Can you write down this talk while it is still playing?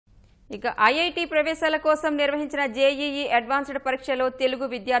ఇక ఐఐటి ప్రవేశాల కోసం నిర్వహించిన జేఈఈ అడ్వాన్స్డ్ పరీక్షలో తెలుగు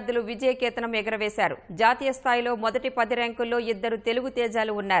విద్యార్థులు విజయకేతనం ఎగరవేశారు. జాతీయ స్థాయిలో మొదటి 10 ర్యాంకుల్లో 2 తెలుగు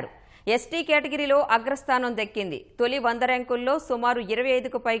తేజాలు ఉన్నారు. ఎస్టీ కేటగిరీలో అగ్రస్థానం దక్కింది. తొలి 100 ర్యాంకుల్లో సుమారు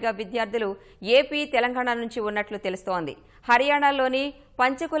 25కు పైగా విద్యార్థులు ఏపీ, తెలంగాణ నుంచి ఉన్నట్లు తెలుస్తోంది. హర్యానాలోని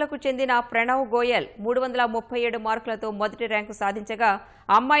పంచకులకు చెందిన ప్రణవ్ గోయల్ 337 మార్కులతో మొదటి ర్యాంకు సాధించగా,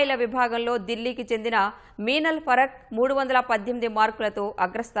 అమ్మాయిల విభాగంలో ఢిల్లీకి చెందిన మీనల్ ఫరక్ 318 మార్కులతో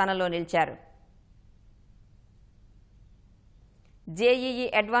అగ్రస్థానంలో నిలిచారు. JEE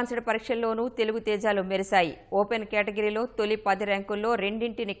advanced పరీక్షల్లోనూ Telugu తేజాలు మెరిశాయి. ఓపెన్ కేటగిరీలో తొలి 10 ర్యాంకుల్లో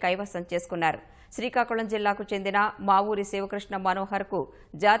 2ంటిని కైవసం చేసుకున్నారు. శ్రీకాకుళం జిల్లాకు చెందిన మావూరి శివకృష్ణ మనోహర్కు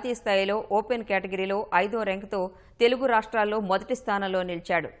జాతీయ స్థాయిలో ఓపెన్ కేటగిరీలో 5వ ర్యాంకుతో తెలుగు రాష్ట్రాల్లో మొదటి స్థానంలో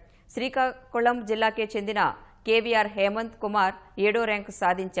నిలిచాడు. శ్రీకాకుళం జిల్లాకే చెందిన కేవీఆర్ హేమంత్ కుమార్ 7వ ర్యాంకు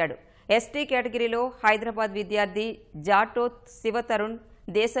సాధించాడు. ఎస్టీ కేటగిరీలో హైదరాబాద్ విద్యార్థి జాటోత్ శివతరుణ్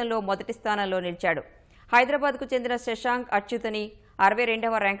దేశంలో మొదటి స్థానంలో నిలిచాడు. హైదరాబాద్కు చెందిన శశాంక్ అచ్యుతని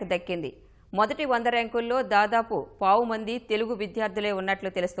 62వ ర్యాంకు దక్కింది. మొదటి 100 ర్యాంకుల్లో దాదాపు పావు మంది తెలుగు విద్యార్థులే ఉన్నట్లు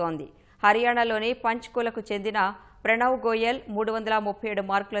తెలుస్తోంది. హర్యానాలోని పంచ్కులకు చెందిన ప్రణవ్ గోయల్ 337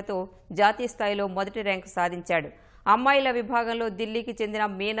 మార్కులతో జాతీయ స్థాయిలో మొదటి ర్యాంకు సాధించాడు. అమ్మాయిల విభాగంలో ఢిల్లీకి చెందిన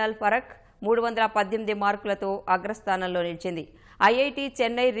మీనల్ ఫరక్ 318 మార్కులతో అగ్రస్థానంలో నిలిచింది. ఐఐటి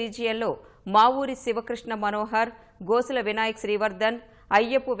చెన్నై రీజియన్లో మావూరి శివకృష్ణ మనోహర్, గోసుల వినాయక్ శ్రీవర్ధన్,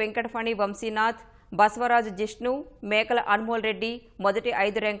 అయ్యప్పు వెంకటఫణి వంశీనాథ్, బసవరాజు జిష్ణు, మేకల అన్మోల్ రెడ్డి మొదటి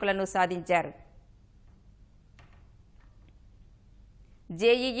 5 ర్యాంకులను సాధించారు.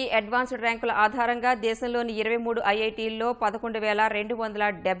 జేఈఈ అడ్వాన్స్డ్ ర్యాంకుల ఆధారంగా దేశంలోని 23 ఐఐటీల్లో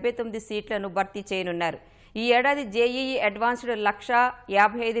 11,279 సీట్లను భర్తీ చేయనున్నారు. ఈ ఏడాది జేఈఈ అడ్వాన్స్డ్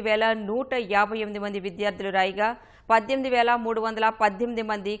 1,55,158 మంది విద్యార్థులు రాయిగా 18,318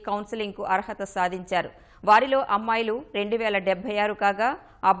 మంది కౌన్సిలింగ్కు అర్హత సాధించారు. వారిలో అమ్మాయిలు 2,076 కాగా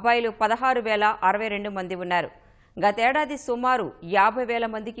అబ్బాయిలు 16,062 మంది ఉన్నారు. గతేడాది సుమారు 50,000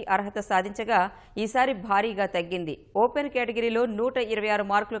 మందికి అర్హత సాధించగా ఈసారి భారీగా తగ్గింది. ఓపెన్ కేటగిరీలో 126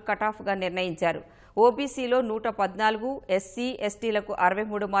 మార్కులు కటాఫ్గా నిర్ణయించారు. ఓబీసీలో 114, ఎస్సీ, ఎస్టీలకు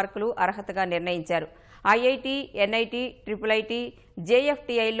 63 మార్కులు అర్హతగా నిర్ణయించారు. ఐఐటి, ఎన్ఐటి, ట్రిపుల్ఐటి,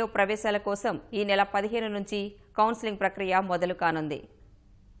 జేఎఫ్టీఐల్లో ప్రవేశాల కోసం ఈ నెల 15 నుంచి కౌన్సిలింగ్ ప్రక్రియ మొదలు కానుంది.